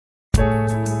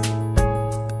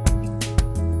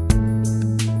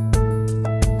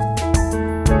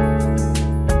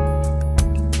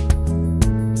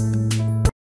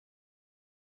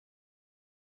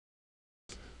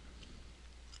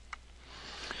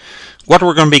What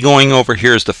we're going to be going over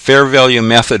here is the fair value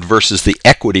method versus the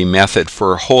equity method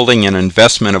for holding an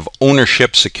investment of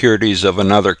ownership securities of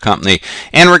another company.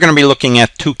 And we're going to be looking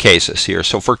at two cases here.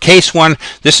 So for case one,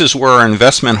 this is where our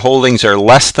investment holdings are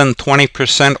less than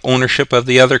 20% ownership of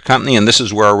the other company, and this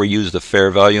is where we use the fair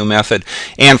value method.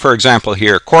 And for example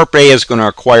here, Corp A is going to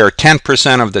acquire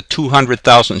 10% of the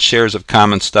 200,000 shares of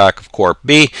common stock of Corp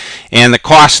B, and the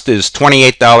cost is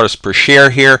 $28 per share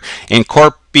here, and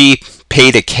Corp B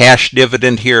paid a cash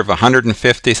dividend here of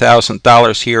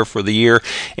 $150,000 here for the year,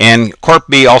 and Corp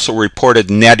B also reported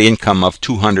net income of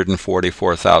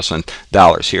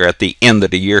 $244,000 here at the end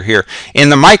of the year here.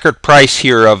 And the market price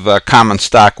here of common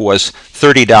stock was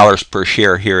 $30 per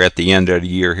share here at the end of the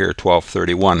year here,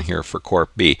 12/31 here for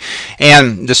Corp B.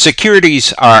 And the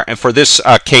securities are, for this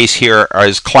case here,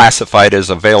 is classified as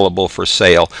available for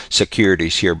sale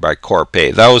securities here by Corp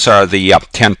A. Those are the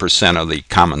 10% of the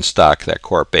common stock that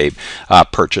Corp A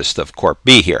purchased of Corp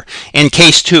B here. In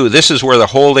case two, this is where the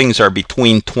holdings are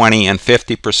between 20 and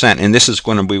 50%, and this is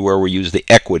going to be where we use the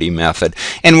equity method.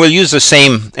 And we'll use the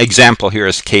same example here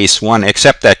as case one,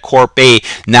 except that Corp A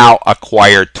now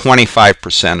acquired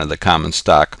 25% of the common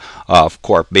stock of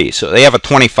Corp B. So they have a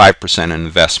 25%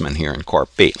 investment here in Corp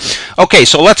B. Okay,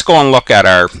 so let's go and look at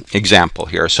our example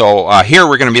here. So here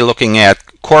we're going to be looking at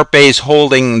Corp A's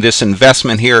holding this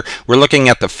investment here. We're looking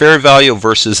at the fair value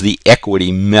versus the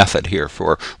equity method here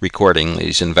for recording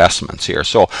these investments here.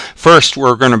 So first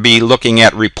we're going to be looking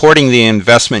at reporting the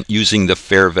investment using the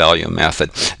fair value method.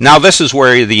 Now this is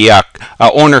where the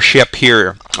ownership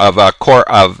here of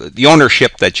the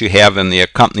ownership that you have in the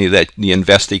company, that the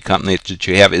investee company that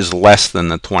you have, is less than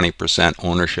the 20%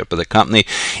 ownership of the company.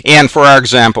 And for our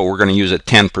example, we're going to use a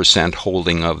 10%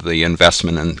 holding of the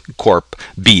investment in Corp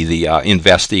B, the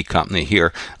investee company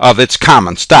here, of its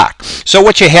common stock. So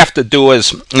what you have to do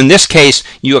is, in this case,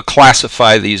 you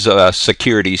classify these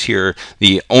securities here,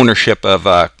 the ownership of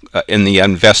in the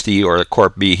investee or the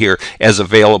Corp B here, as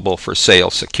available for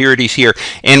sale securities here.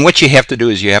 And what you have to do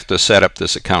is you have to set up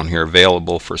this account here,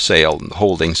 available for sale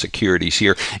holding securities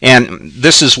here, and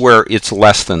this is where it's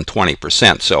less than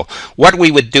 20%. So what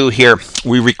we would do here,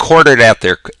 we record it at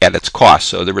its cost.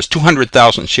 So there was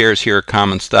 200,000 shares here,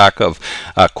 common stock of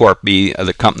Corp B,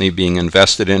 the company being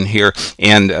invested in here,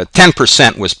 and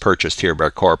 10% was purchased here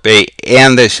by Corp A,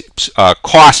 and the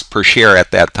cost per share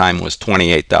at that time was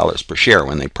 $28 per share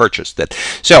when they purchased it.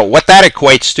 So what that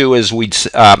equates to is we'd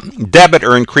debit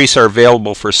or increase our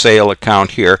available for sale account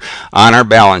here on our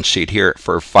balance sheet here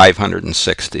for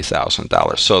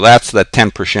 $560,000. So that's the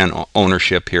 10%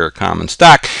 ownership here of common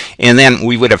stock, and then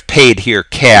we would have paid here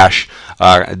cash,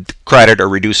 credit or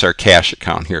reduce our cash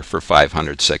account here for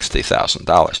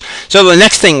 $560,000. So the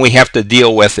next thing we have to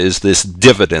deal with is this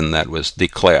dividend that was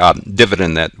declared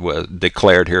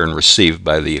here and received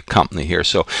by the company here.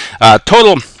 So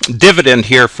total dividend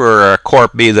here for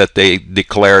Corp B that they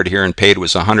declared here and paid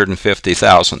was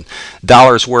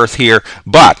 $150,000 worth here,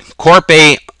 but Corp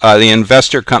A, the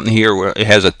investor company here,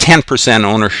 has a 10%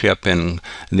 ownership in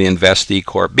the investee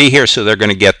Corp B here, so they're going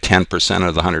to get 10%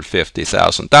 of the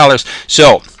 $150,000.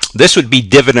 So this would be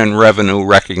dividend revenue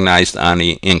recognized on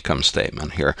the income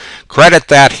statement here. Credit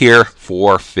that here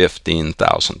for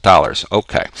 $15,000.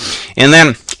 Okay, and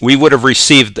then we would have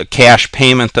received the cash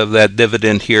payment of that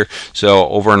dividend here. So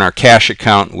over in our cash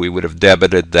account, we would have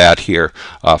debited that here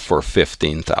for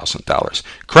 $15,000.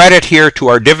 Credit here to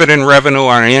our dividend revenue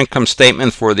on our income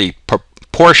statement for the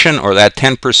portion, or that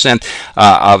 10%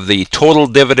 of the total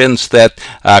dividends that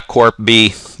Corp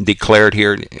B declared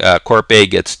here. Corp A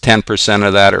gets 10%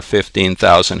 of that, or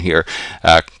 $15,000 here.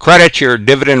 Credit your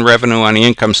dividend revenue on the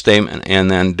income statement, and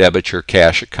then debit your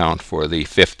cash account for the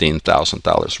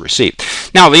 $15,000 received.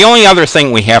 Now the only other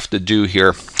thing we have to do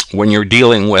here when you're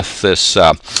dealing with this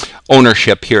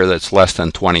ownership here that's less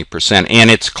than 20%,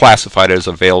 and it's classified as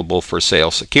available for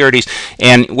sale securities.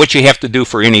 And what you have to do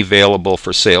for any available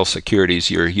for sale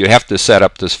securities, you have to set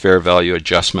up this fair value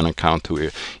adjustment account to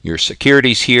your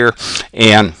securities here,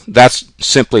 and that's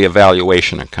simply a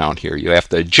valuation account here. You have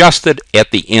to adjust it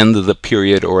at the end of the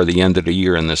period, or the end of the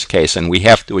year in this case, and we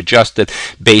have to adjust it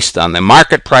based on the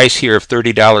market price here of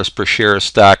 $30 per share of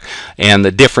stock, and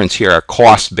the difference here, our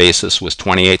cost basis was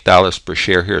 $28 per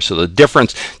share here, so the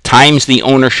difference times the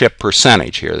ownership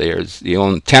percentage here. You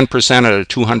own 10% of the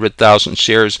 200,000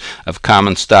 shares of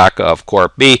common stock of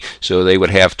Corp B, so they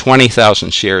would have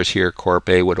 20,000 shares here Corp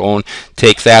A would own.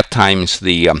 Take that times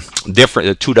the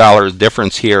 $2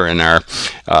 difference here in our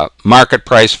market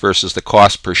price versus the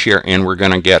cost per share, and we're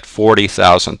going to get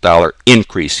 $40,000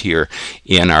 increase here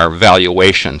in our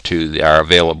valuation to our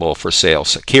available for sale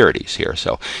securities here.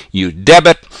 So you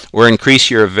debit or increase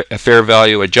your fair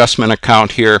value adjustment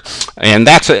account here, and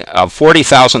that's a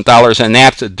 $40,000, and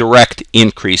that's a direct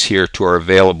increase here to our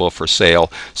available for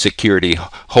sale security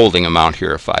holding amount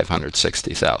here of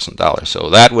 $560,000. So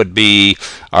that would be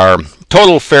our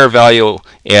total fair value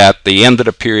at the end of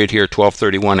the period here,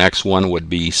 12/31/X1, would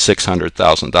be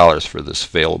 $600,000 for this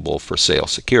available for sale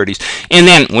securities. And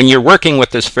then when you're working with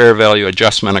this fair value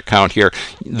adjustment account here,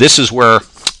 this is where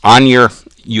on your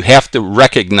you have to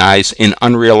recognize an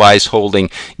unrealized holding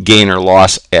gain or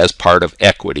loss as part of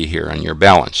equity here on your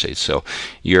balance sheet. So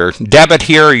your debit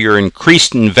here, you're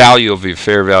increased in value of your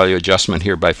fair value adjustment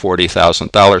here by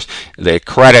 $40,000. The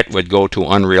credit would go to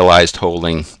unrealized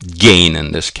holding gain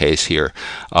in this case here,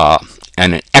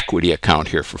 and an equity account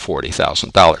here for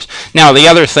 $40,000. Now the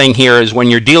other thing here is when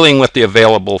you're dealing with the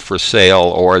available for sale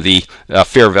or the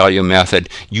fair value method,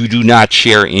 you do not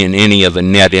share in any of the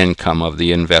net income of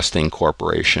the investing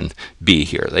corporation B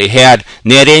here. They had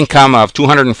net income of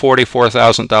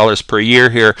 $244,000 per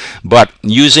year here, but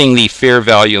using the fair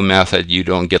value method, you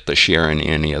don't get to share in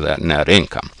any of that net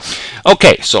income.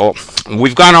 Okay, so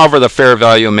we've gone over the fair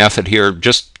value method here,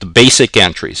 just the basic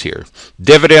entries here.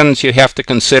 Dividends you have to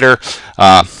consider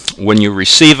when you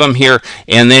receive them here,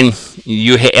 and then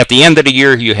at the end of the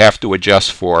year you have to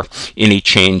adjust for any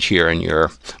change here in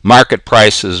your market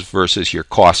prices versus your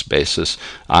cost basis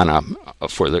on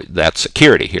that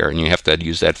security here, and you have to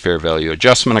use that fair value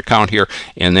adjustment account here,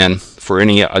 and then for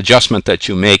any adjustment that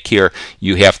you make here,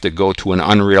 you have to go to an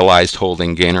unrealized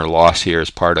holding gain or loss here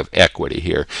as part of equity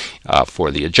here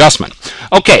for the adjustment.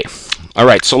 Okay. All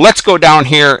right, so let's go down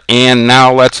here, and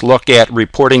now let's look at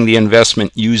reporting the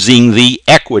investment using the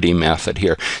equity method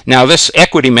here. Now this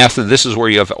equity method, this is where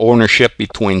you have ownership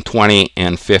between 20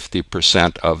 and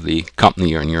 50% of the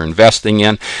company you're investing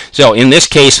in. So in this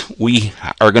case, we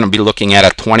are going to be looking at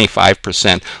a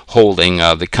 25% holding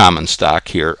the common stock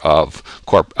here of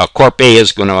Corp. Corp A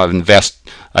is going to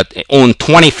own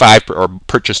 25 or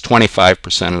purchase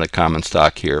 25% of the common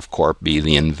stock here of Corp B,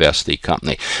 the investee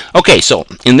company. Okay, so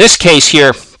in this case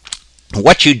here,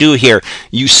 what you do here,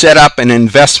 you set up an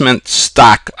investment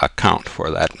stock account for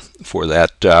the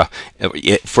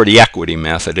equity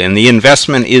method, and the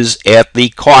investment is at the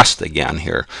cost again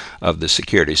here of the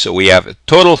security. So we have a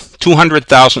total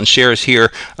 200,000 shares here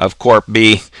of Corp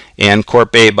B, and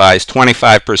Corp A buys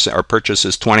 25% or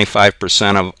purchases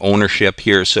 25% of ownership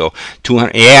here. So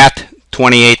at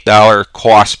 $28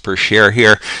 cost per share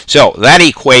here. So that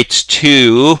equates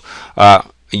to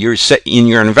in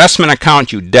your investment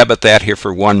account, you debit that here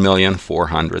for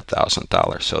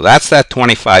 $1,400,000. So that's that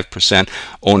 25%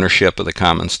 ownership of the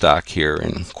common stock here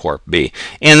in Corp B.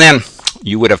 And then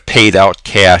you would have paid out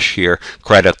cash here,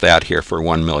 credit that here for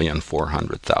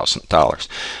 $1,400,000.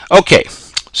 Okay,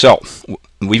 so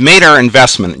we made our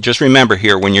investment. Just remember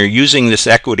here, when you're using this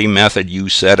equity method, you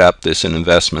set up this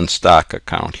investment stock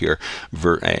account here,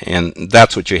 and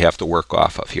that's what you have to work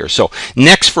off of here. So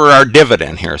next for our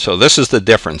dividend here. So this is the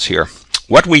difference here.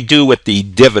 What we do with the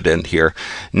dividend here.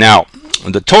 Now,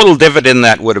 the total dividend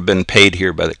that would have been paid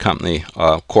here by the company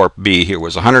Corp B here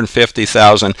was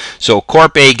 $150,000. So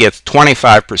Corp A gets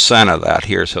 25% of that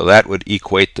here. So that would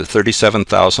equate to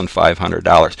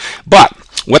 $37,500. But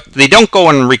what they don't go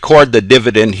and record the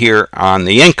dividend here on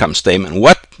the income statement.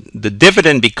 What the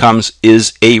dividend becomes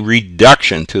is a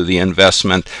reduction to the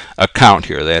investment account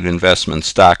here, that investment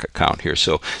stock account here.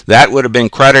 So that would have been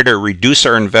credited or reduce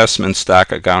our investment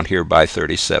stock account here by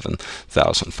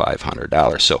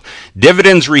 $37,500. So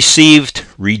dividends received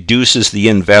reduces the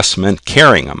investment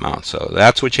carrying amount. So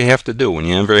that's what you have to do. When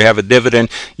you ever have a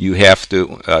dividend, you have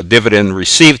to, dividend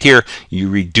received here, you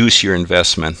reduce your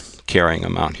investment carrying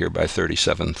amount here by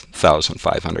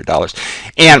 $37,500.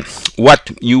 And what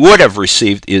you would have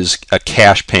received is a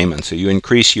cash payment. So you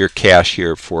increase your cash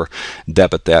here for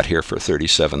debit that here for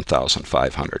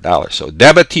 $37,500. So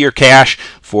debit to your cash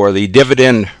for the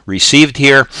dividend received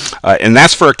here, and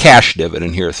that's for a cash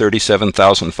dividend here,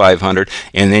 $37,500,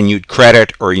 and then you'd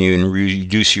credit or you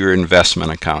reduce your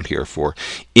investment account here for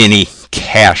any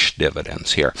cash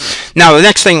dividends here. Now the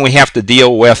next thing we have to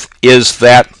deal with is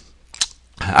that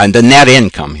and the net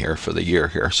income here for the year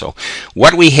here. So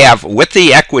what we have with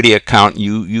the equity account,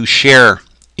 you share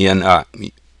in the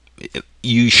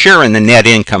net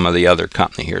income of the other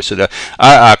company here. So the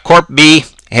Corp B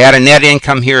had a net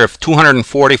income here of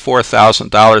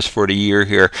 $244,000 for the year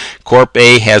here. Corp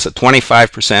A has a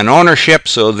 25% ownership,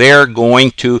 so they're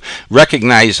going to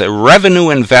recognize a revenue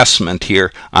investment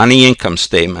here on the income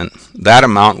statement. That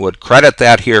amount would credit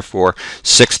that here for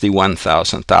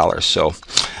 $61,000. So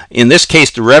in this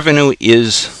case, the revenue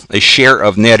is a share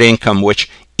of net income, which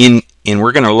and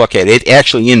we're going to look at it,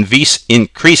 actually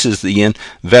increases the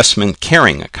investment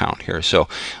carrying account here. So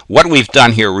what we've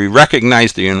done here, we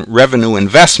recognize the revenue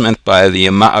investment by the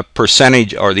amount,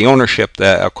 percentage or the ownership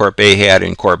that Corp A had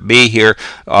in Corp B here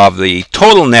of the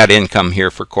total net income here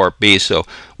for Corp B. So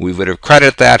we would have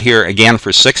credited that here again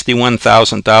for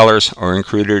 $61,000, or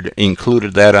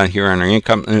included that on here on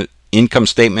our income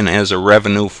statement as a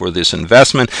revenue for this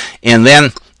investment, and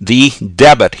then the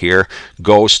debit here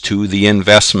goes to the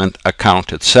investment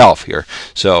account itself here.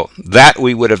 So that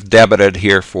we would have debited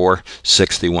here for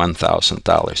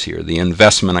 $61,000 here, the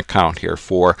investment account here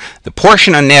for the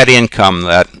portion of net income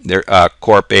that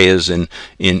Corp A is in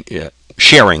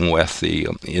sharing with the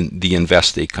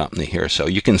investee company here. So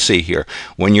you can see here,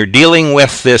 when you're dealing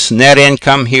with this net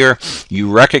income here,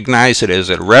 you recognize it as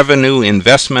a revenue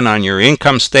investment on your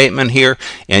income statement here,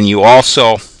 and you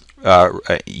also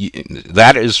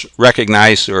that is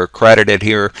recognized or credited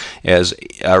here as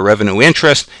revenue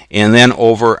interest, and then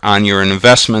over on your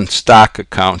investment stock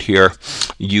account here,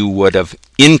 you would have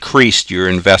increased your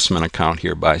investment account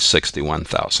here by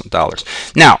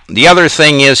 $61,000. Now, the other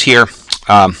thing is here,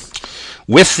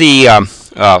 with the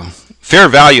fair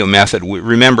value method,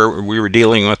 remember we were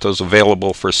dealing with those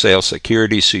available for sale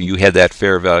securities, so you had that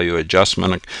fair value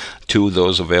adjustment to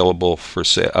those available for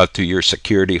sale to your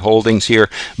security holdings here.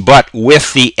 But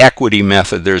with the equity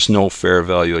method, there's no fair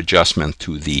value adjustment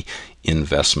to the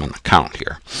investment account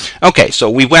here. Okay, so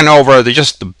we went over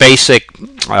just the basic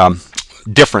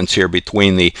difference here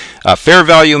between the fair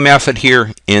value method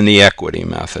here and the equity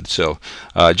method. So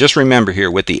just remember here,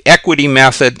 with the equity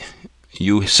method,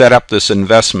 you set up this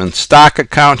investment stock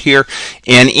account here,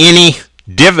 and any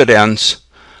dividends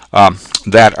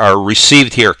that are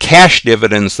received here, cash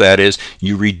dividends that is,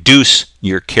 you reduce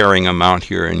your carrying amount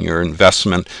here in your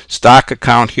investment stock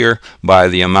account here by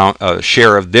the amount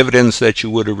share of dividends that you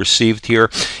would have received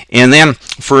here. And then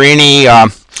for any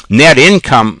net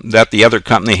income that the other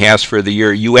company has for the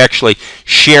year, you actually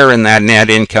share in that net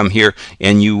income here,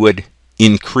 and you would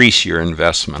increase your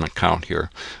investment account here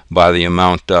by the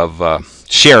amount of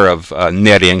share of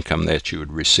net income that you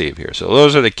would receive here. So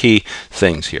those are the key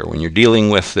things here. When you're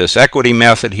dealing with this equity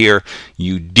method here,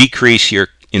 you decrease your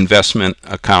investment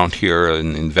account here,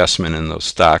 an investment in those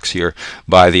stocks here,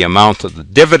 by the amount of the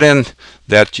dividend,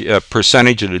 that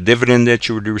percentage of the dividend that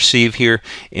you would receive here,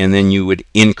 and then you would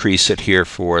increase it here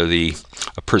for the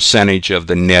percentage of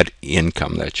the net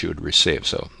income that you would receive.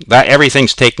 So that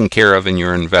everything's taken care of in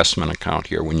your investment account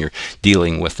here when you're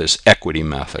dealing with this equity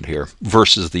method here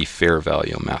versus the fair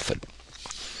value method.